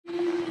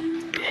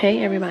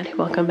Hey everybody,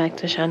 welcome back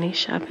to Shanice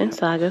Shopping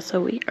Saga.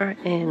 So we are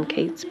in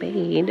Kate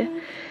Spade,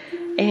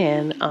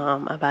 and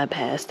I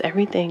bypassed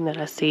everything that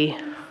I see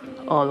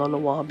all on the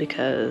wall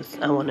because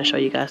I want to show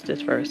you guys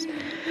this first,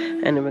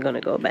 and then we're going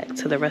to go back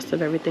to the rest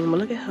of everything. But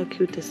look at how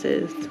cute this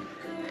is.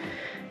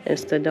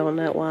 It's the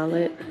donut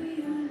wallet,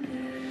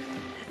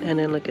 and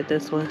then look at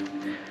this one.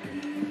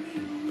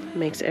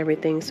 Makes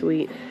everything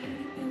sweet.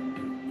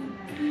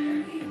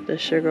 The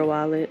sugar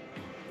wallet,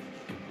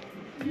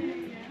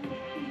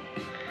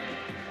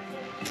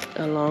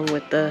 along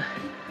with the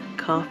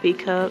coffee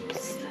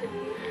cups.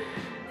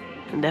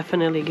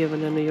 Definitely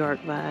giving the New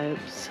York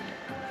vibes.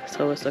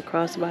 So it's a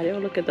crossbody. Oh,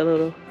 look at the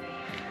little.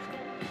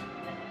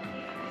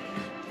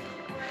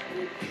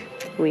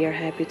 We are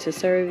happy to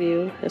serve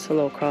you. It's a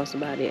little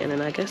crossbody. And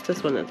then I guess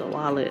this one is a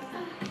wallet.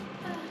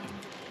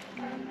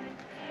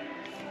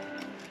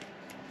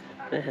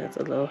 It has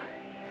a little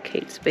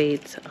Kate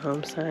Spade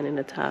sign in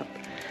the top.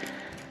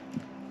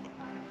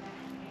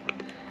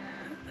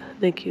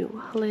 The cute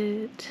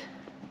wallet.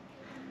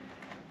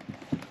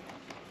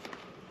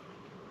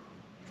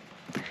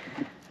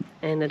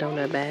 And the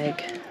donut bag.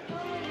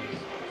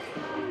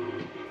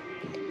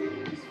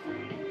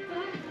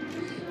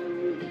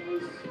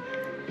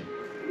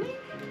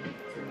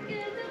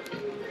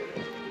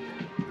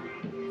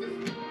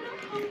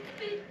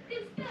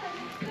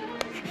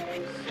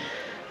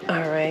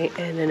 Alright,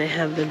 and then they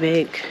have the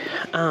big,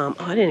 oh,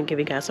 I didn't give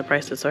you guys the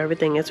prices, so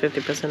everything is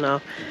 50%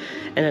 off.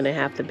 And then they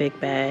have the big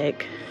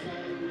bag.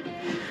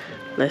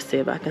 Let's see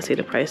if I can see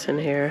the price in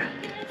here.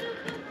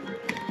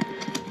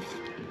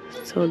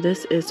 So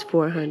this is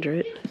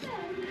 $400,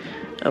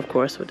 of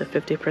course, with the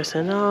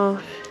 50%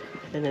 off.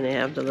 And then they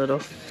have the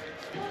little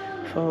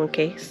phone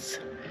case.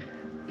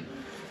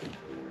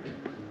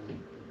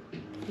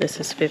 This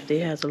is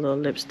 $50, has a little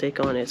lipstick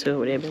on it too,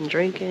 what they've been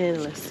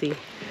drinking. Let's see.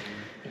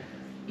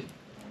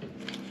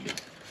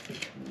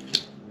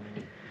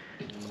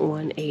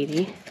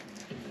 $180.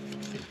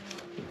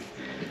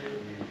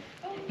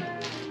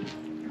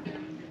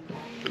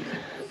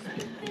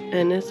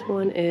 And this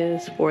one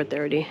is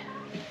 $430.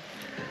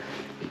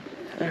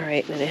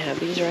 Alright, then they have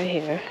these right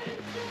here.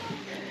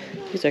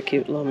 These are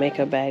cute little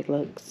makeup bag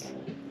looks.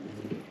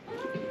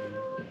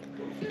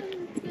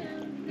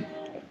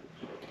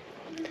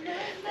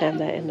 Have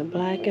that in the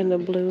black and the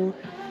blue.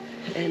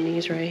 And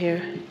these right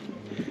here.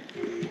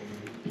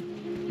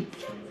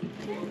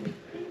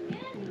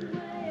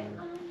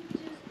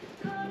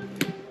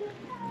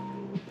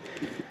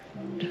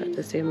 Try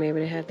to see if maybe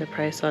they have the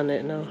price on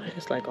it. No,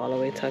 it's like all the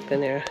way tucked in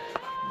there.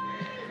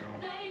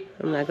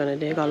 I'm not gonna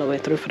dig all the way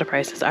through for the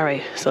prices. All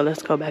right, so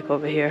let's go back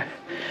over here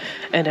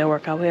and then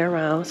work our way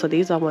around. So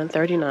these are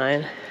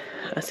 $139.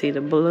 I see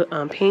the blue,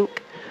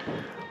 pink,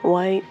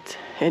 white,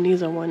 and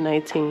these are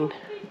 $119.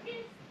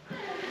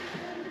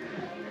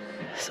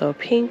 So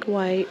pink,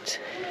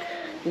 white,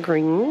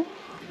 green.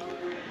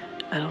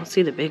 I don't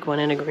see the big one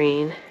in the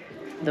green.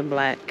 The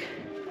black.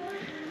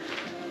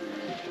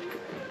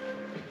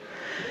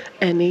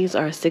 And these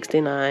are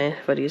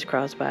 $69 for these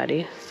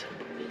crossbodies.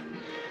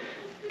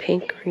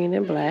 Pink, green,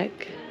 and black.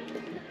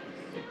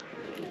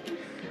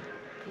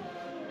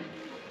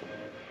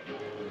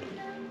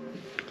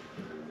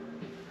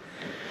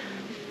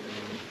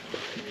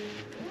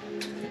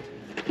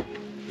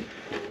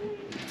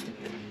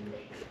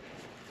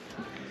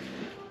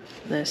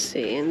 Let's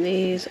see, and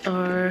these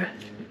are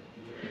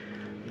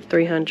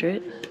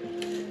 $300.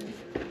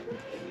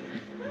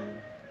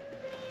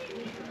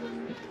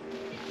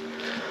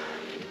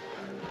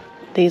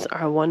 These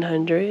are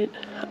 $100.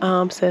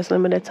 Says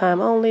limited time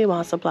only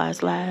while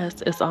supplies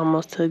last. It's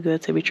almost too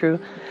good to be true,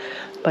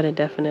 but it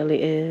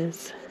definitely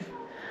is.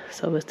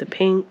 So it's the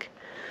pink,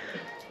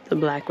 the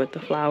black with the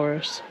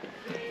flowers,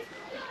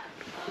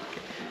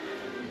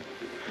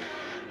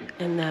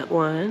 and that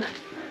one,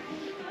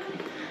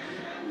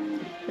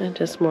 and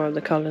just more of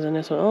the colors in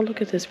this one. Oh,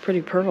 look at this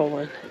pretty pearl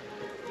one.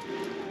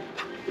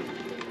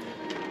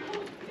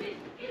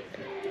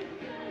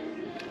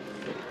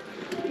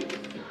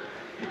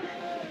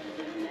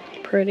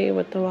 Pretty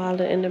with the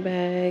wallet in the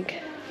bag.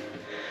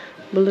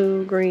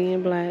 Blue,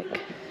 green, black,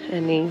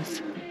 and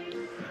these.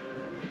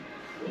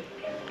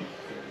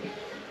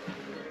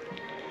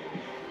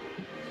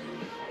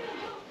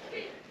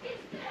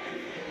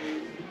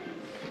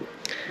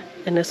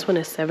 And this one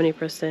is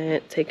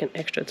 70%, take an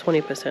extra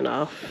 20%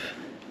 off.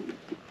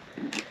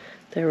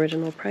 The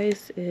original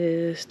price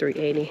is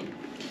 $380.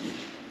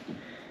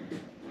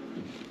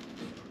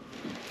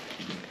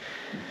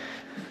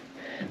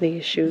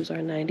 These shoes are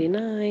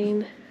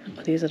 $99.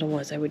 These are the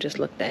ones that we just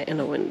looked at in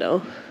the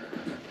window.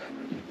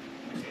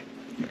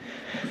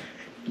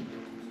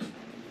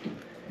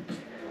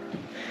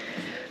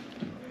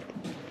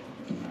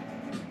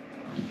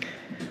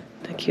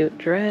 The cute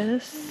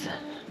dress.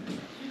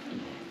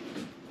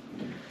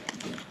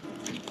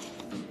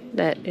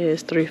 That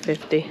is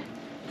 $350.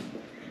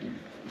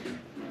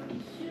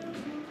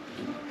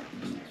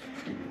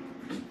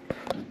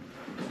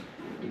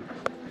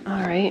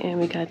 Alright, and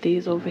we got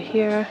these over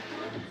here.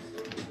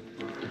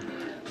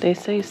 They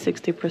say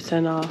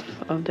 60% off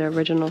of the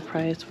original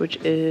price, which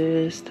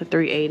is the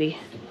 $3.80.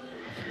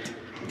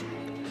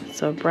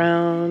 So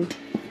brown.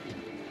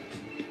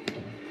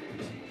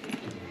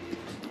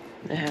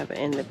 They have it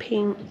in the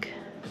pink.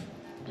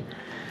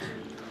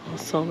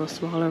 Also the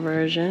smaller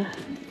version.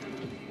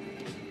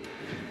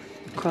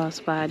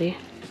 Crossbody.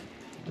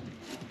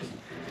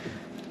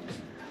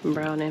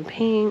 Brown and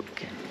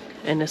pink.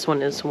 And this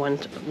one is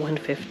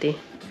 $150.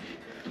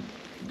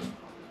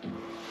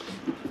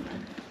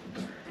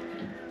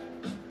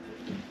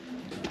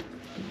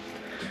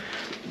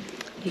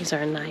 These are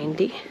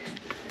 $90.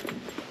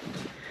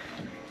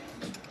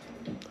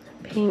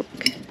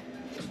 Pink.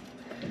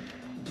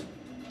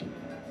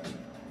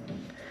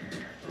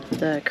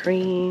 The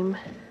cream.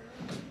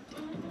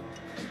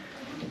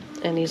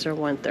 And these are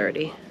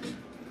 $130.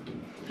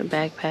 The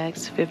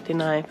backpacks,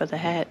 $59 for the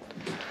hat.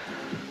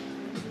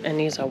 And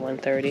these are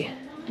 $130.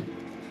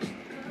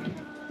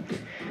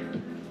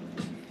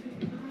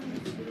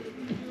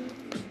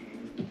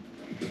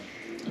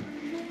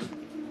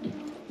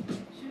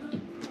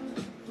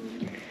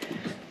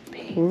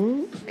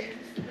 Pink,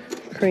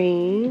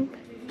 cream,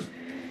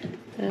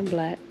 and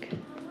black.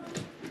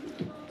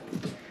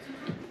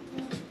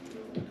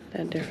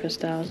 That different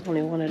styles,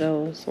 only one of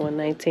those,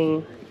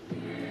 $119.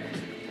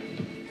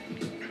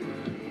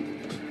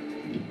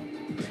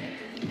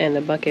 And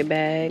the bucket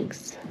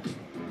bags.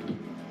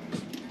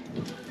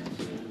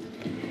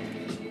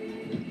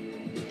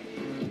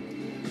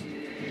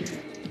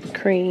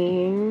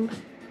 Cream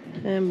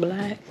and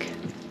black.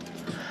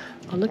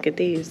 Oh, look at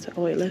these.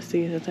 Oh, wait, let's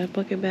see. Is that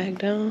bucket bag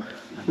down?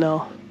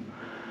 No.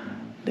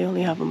 They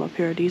only have them up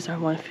here. These are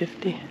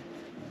 $150.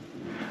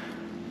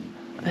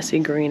 I see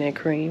green and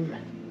cream.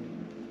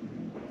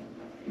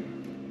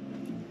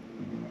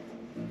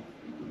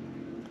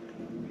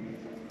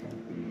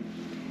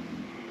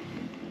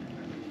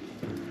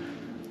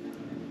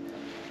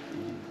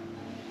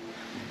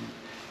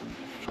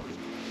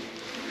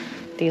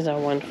 These are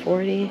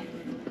 $140.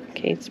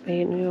 Kate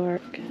Spade, New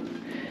York.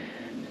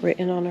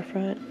 Written on the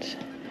front.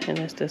 And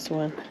it's this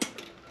one.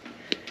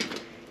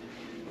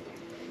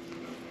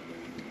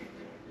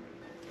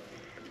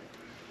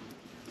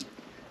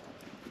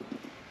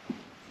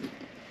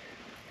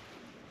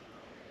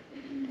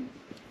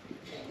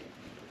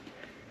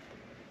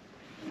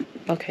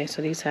 Okay,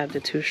 so these have the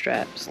two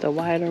straps. The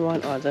wider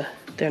one or the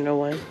thinner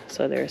one.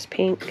 So there's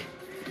pink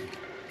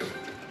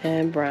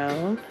and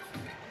brown.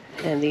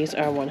 And these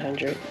are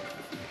 $100.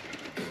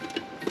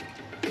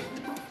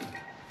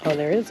 Oh,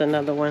 there is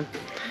another one.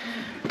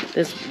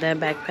 That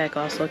backpack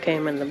also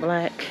came in the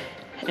black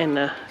and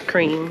the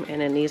cream, and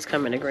then these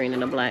come in the green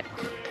and the black.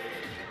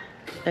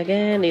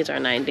 Again, these are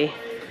 $90.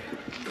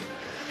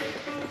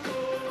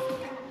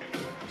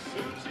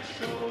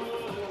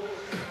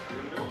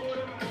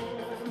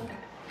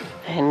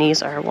 And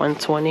these are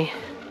 $120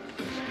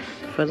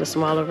 for the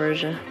smaller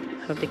version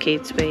of the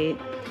Kate Spade.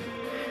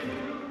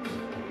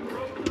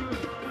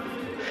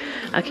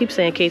 I keep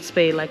saying Kate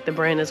Spade like the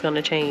brand is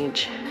gonna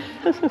change.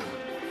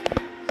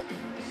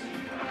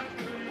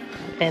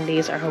 And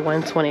these are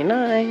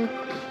 $129.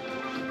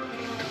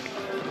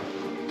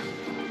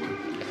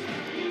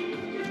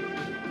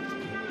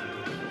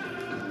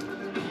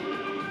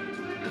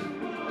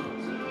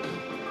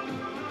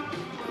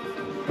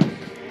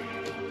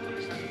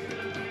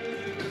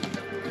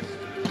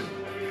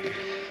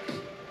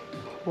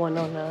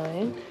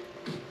 $109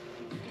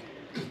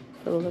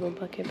 for the little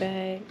bucket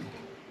bag.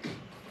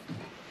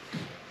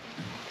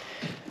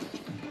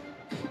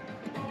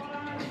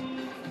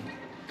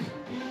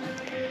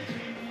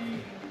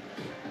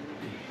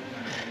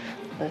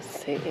 Let's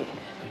see.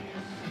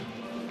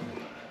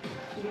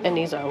 And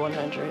these are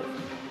 $100.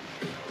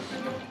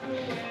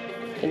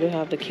 They do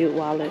have the cute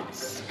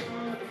wallets.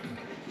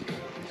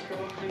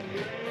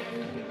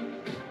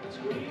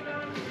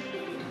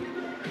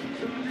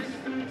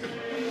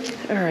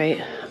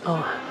 Alright.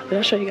 Oh, did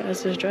I show you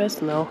guys this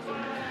dress? No.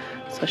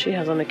 So she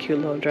has on a cute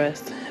little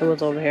dress. It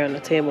was over here on the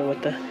table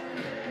with the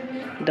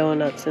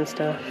donuts and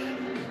stuff.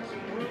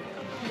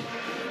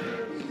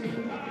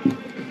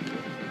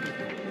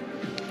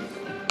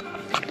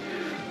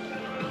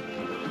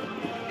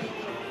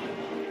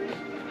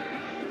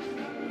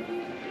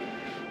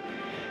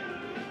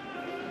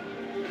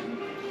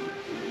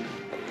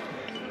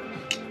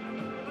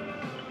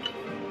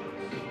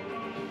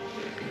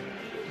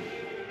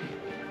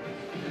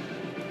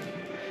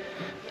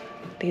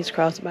 These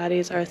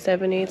crossbodies are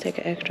 $70. Take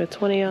an extra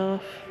 $20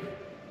 off.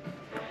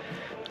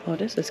 Oh,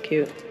 this is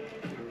cute.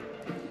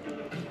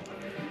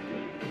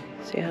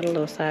 See how the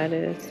little side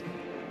is?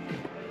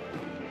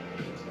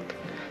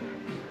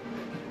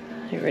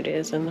 Here it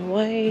is in the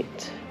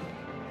white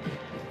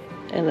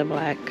and the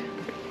black.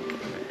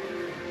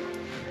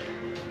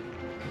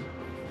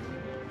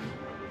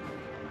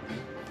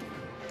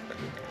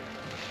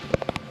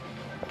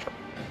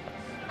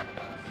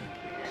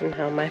 And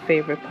now my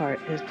favorite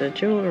part is the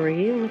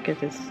jewelry. Look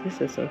at this.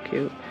 This is so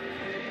cute.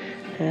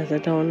 It has a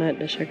donut,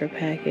 the sugar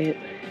packet,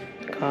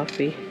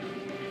 coffee,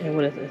 and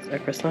what is this? A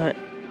croissant.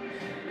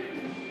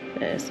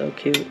 That is so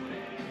cute.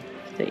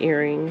 The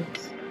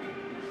earrings.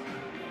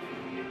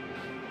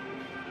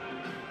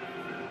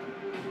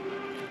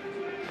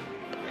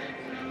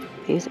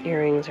 These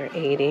earrings are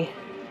 $80.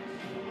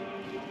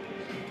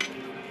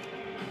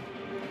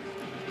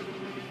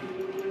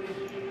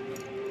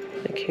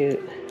 The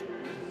cute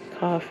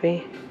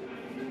coffee.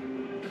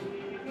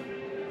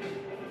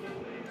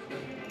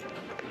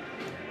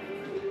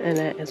 And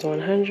that is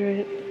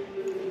 $100.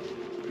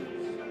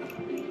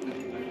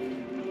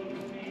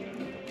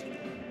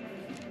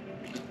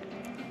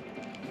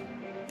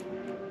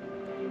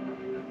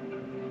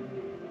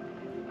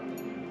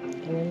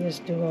 And then this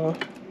duo.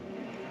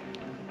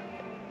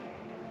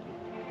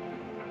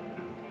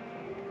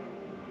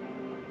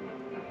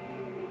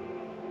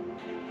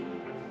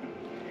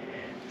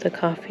 The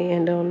coffee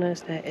and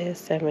donuts, that is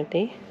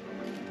 $70.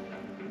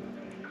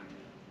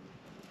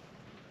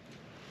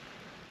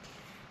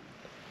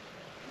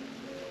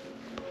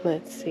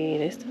 Let's see,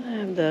 they still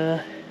have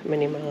the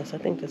Minnie Mouse. I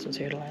think this was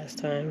here the last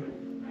time.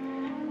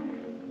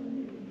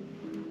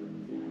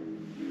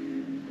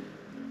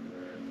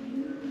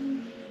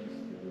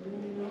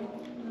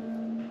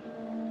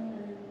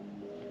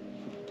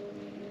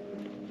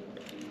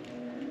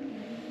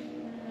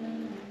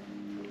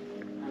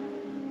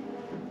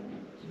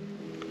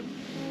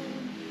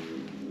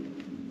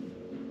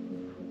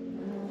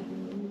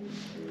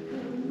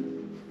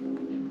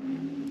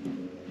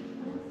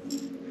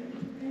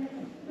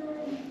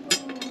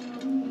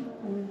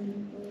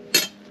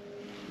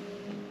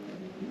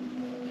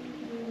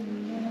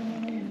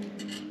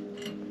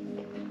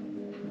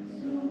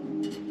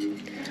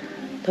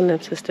 The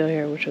lips are still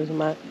here, which was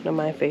one of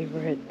my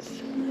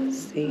favorites. Let's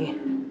see.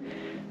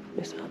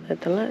 We saw that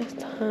the last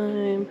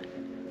time.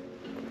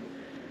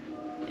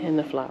 And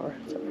the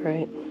flowers,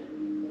 right?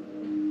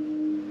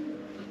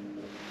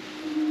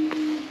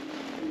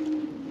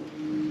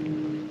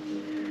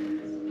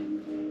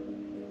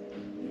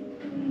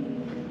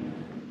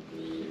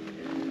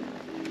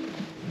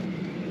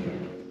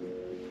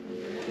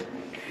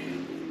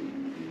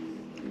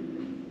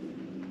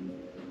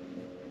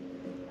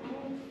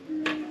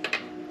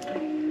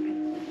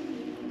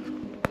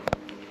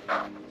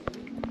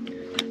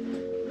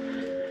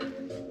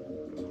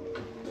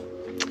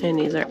 And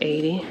these are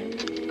 $80.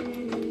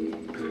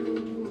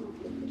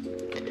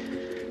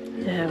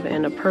 They have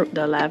in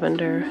the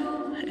lavender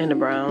and the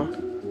brown.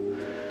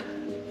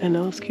 And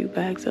those cute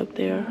bags up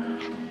there.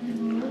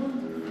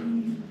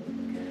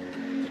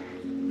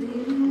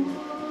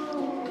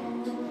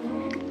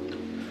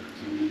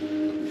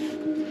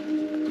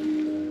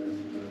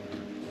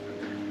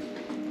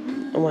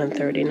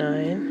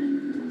 $139.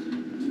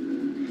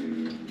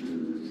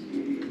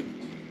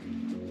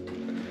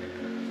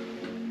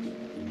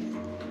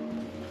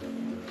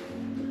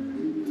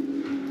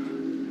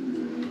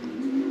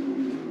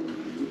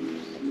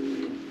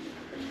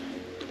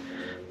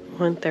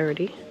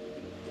 $130.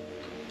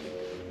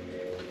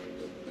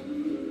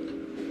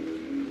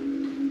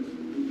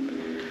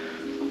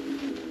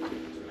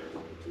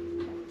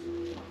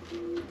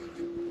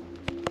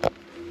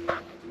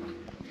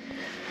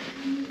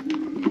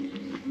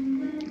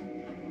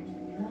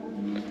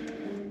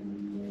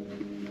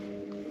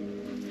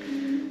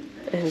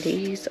 And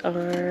these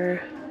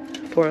are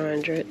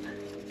 $400.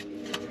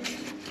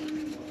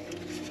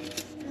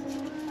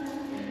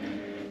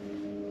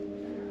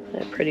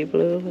 That pretty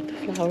blue with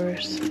the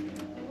flowers.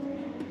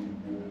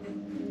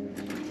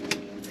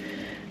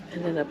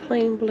 And then a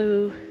plain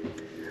blue.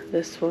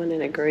 This one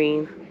in a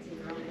green.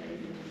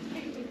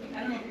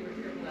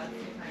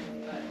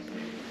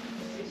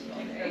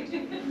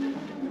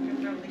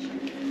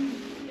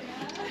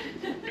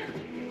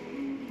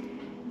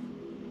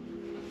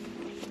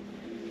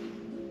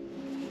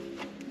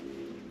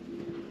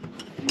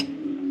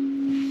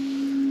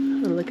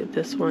 And look at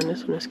this one.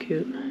 This one is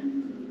cute.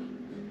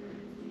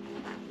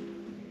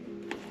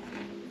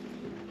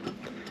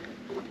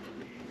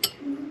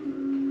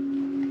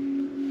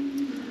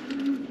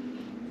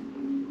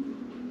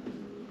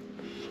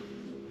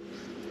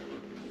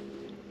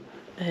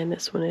 And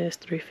this one is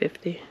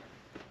 $350.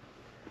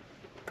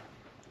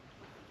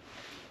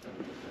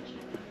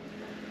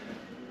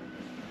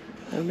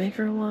 A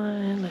bigger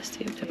one. Let's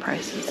see if the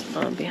price is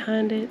on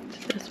behind it.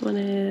 This one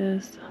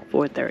is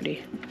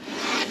 $430.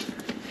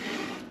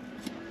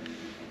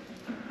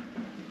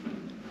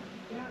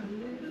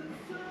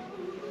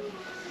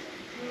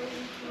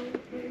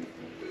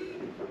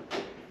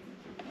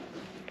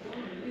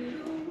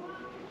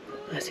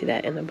 I see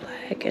that in the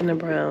black and the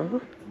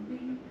brown.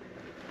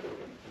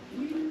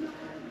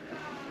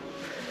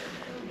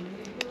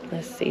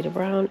 Let's see the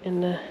brown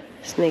and the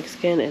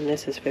snakeskin, and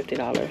this is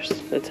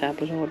 $50. The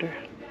tablet holder.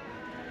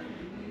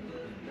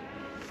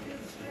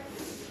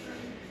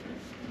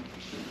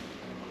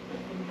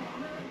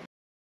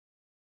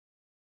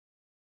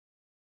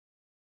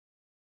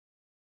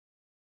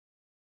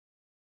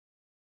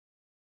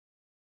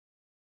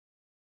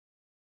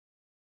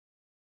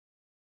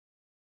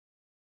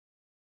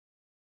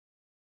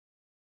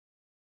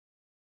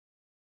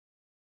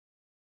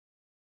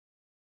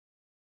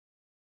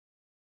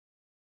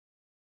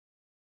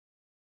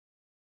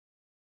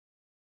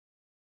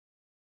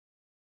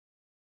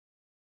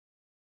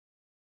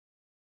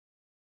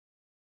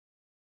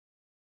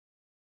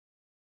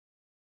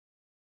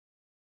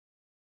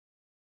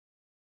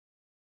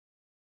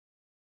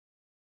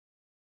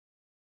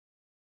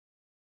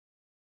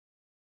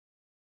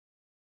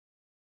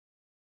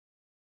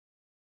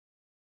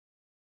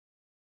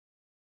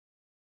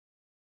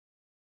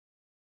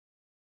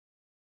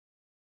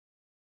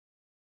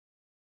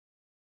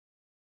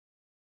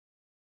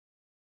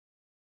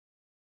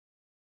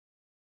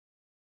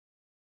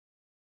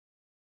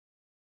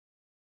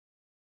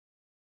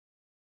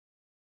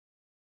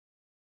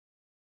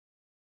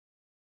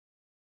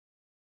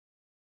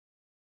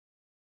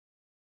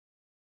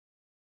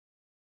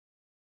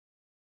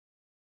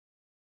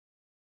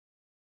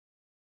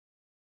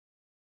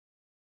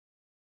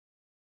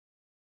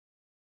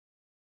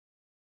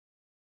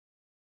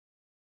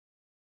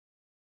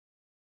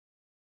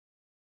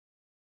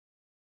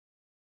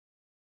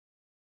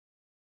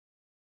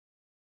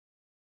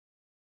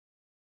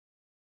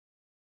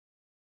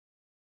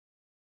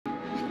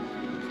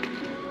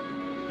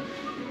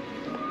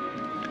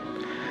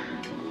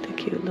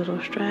 cute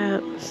little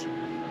straps.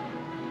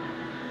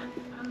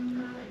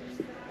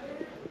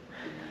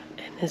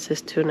 And this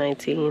is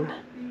 $2.19.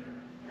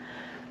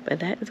 But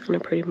that is going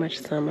to pretty much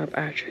sum up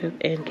our trip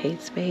in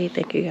Kate Spade.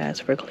 Thank you guys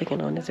for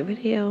clicking on this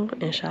video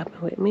and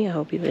shopping with me. I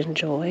hope you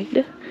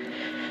enjoyed.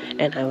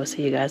 And I will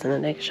see you guys in the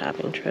next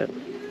shopping trip.